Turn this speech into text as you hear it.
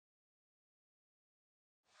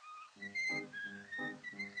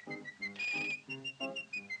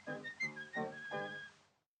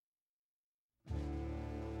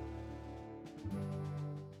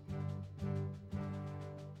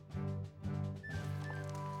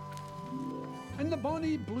In the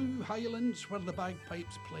bonny blue highlands where the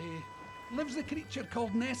bagpipes play lives a creature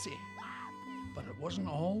called Nessie. But it wasn't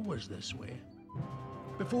always this way.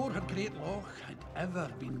 Before her great loch had ever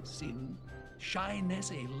been seen, shy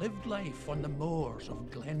Nessie lived life on the moors of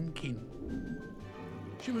Glenkeen.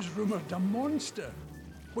 She was rumoured a monster,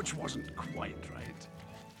 which wasn't quite right,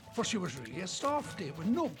 for she was really a softie with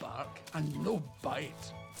no bark and no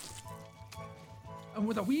bite. And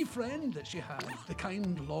with a wee friend that she had, the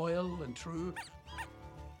kind, loyal and true,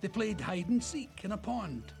 they played hide and seek in a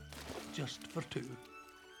pond, just for two.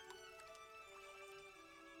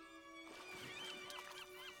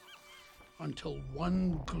 Until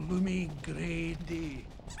one gloomy grey day,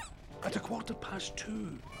 at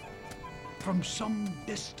 2:15, from some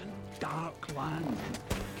distant dark land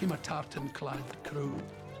came a tartan-clad crew.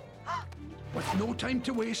 With no time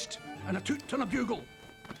to waste and a toot and a bugle,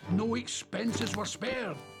 no expenses were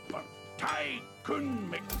spared for Tycoon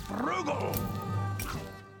McFrugal.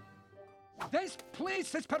 This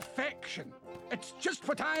place is perfection. It's just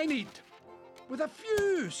what I need. With a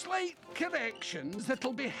few slight corrections,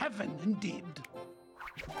 it'll be heaven indeed.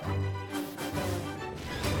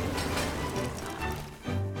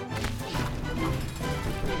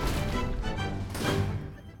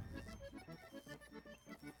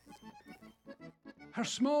 Her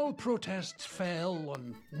small protests fell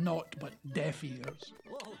on naught but deaf ears.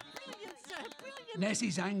 Whoa, brilliant, sir, brilliant!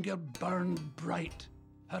 Nessie's anger burned bright.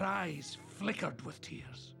 Her eyes flickered with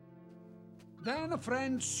tears. Then a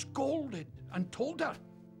friend scolded and told her,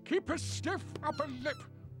 "Keep a stiff upper lip.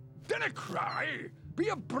 Dinna cry. Be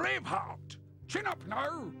a brave heart. Chin up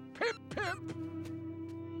now. Pip, pip."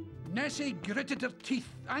 Nessie gritted her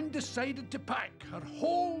teeth and decided to pack her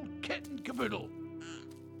whole kit and caboodle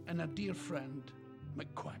and her dear friend,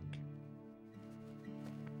 McQuack.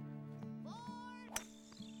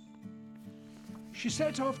 She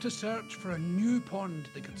set off to search for a new pond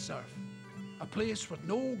they could surf, a place with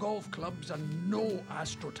no golf clubs and no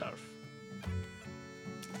astroturf.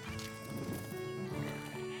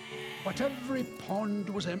 But every pond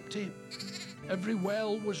was empty, every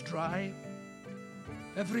well was dry,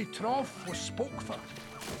 every trough was spoke for,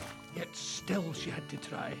 yet still she had to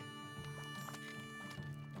try.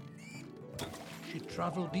 She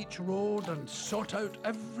travelled each road and sought out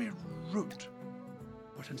every route.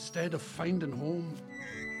 But instead of finding home,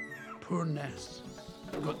 poor Ness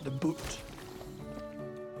got the boot.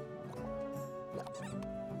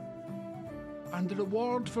 And the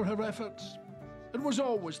reward for her efforts, it was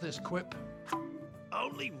always this quip.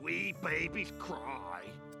 Only wee babies cry.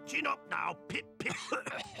 Chin up now, pip, pip.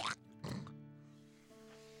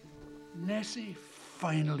 Nessie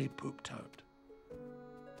finally pooped out.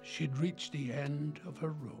 She'd reached the end of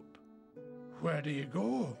her rope. Where do you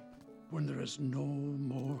go when there is no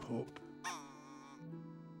more hope?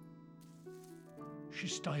 She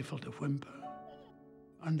stifled a whimper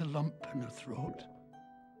and a lump in her throat.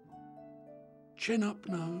 Chin up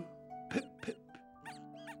now, pip, pip,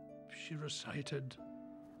 she recited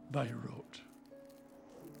by rote.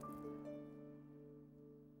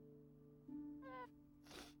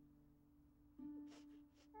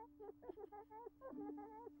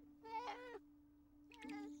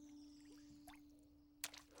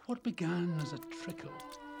 What began as a trickle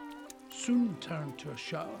soon turned to a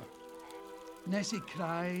shower. Nessie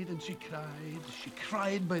cried and she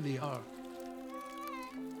cried by the hour.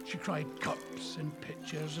 She cried cups and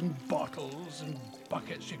pitchers and bottles and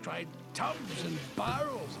buckets. She cried tubs and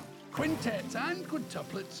barrels, quintets and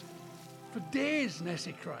quintuplets. For days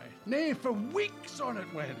Nessie cried, nay, for weeks on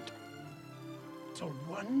it went. Till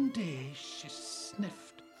one day she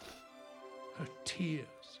sniffed, her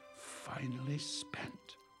tears finally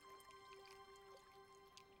spent.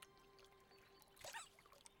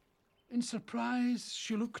 In surprise,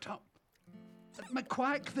 she looked up at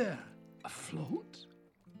McQuack there, afloat,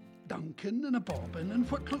 Duncan in a bobbin,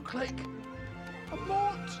 and what looked like a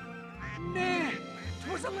moat. Nay,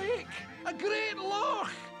 'twas a lake, a great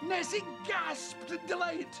loch. Nessie gasped in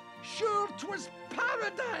delight. Sure, 'twas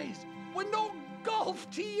paradise, with no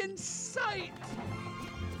golf tee in sight.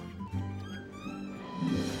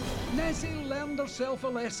 Nessie learned herself a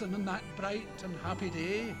lesson on that bright and happy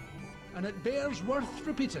day, and it bears worth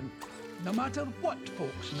repeating, no matter what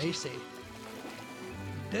folks may say.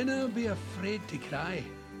 Dinna be afraid to cry.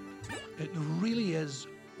 It really is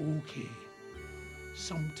okay.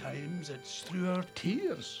 Sometimes it's through our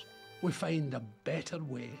tears we find a better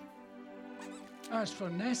way. As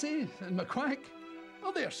for Nessie and McQuack,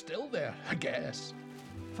 well, they're still there, I guess,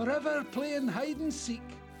 forever playing hide and seek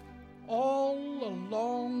all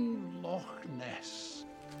along Loch Ness.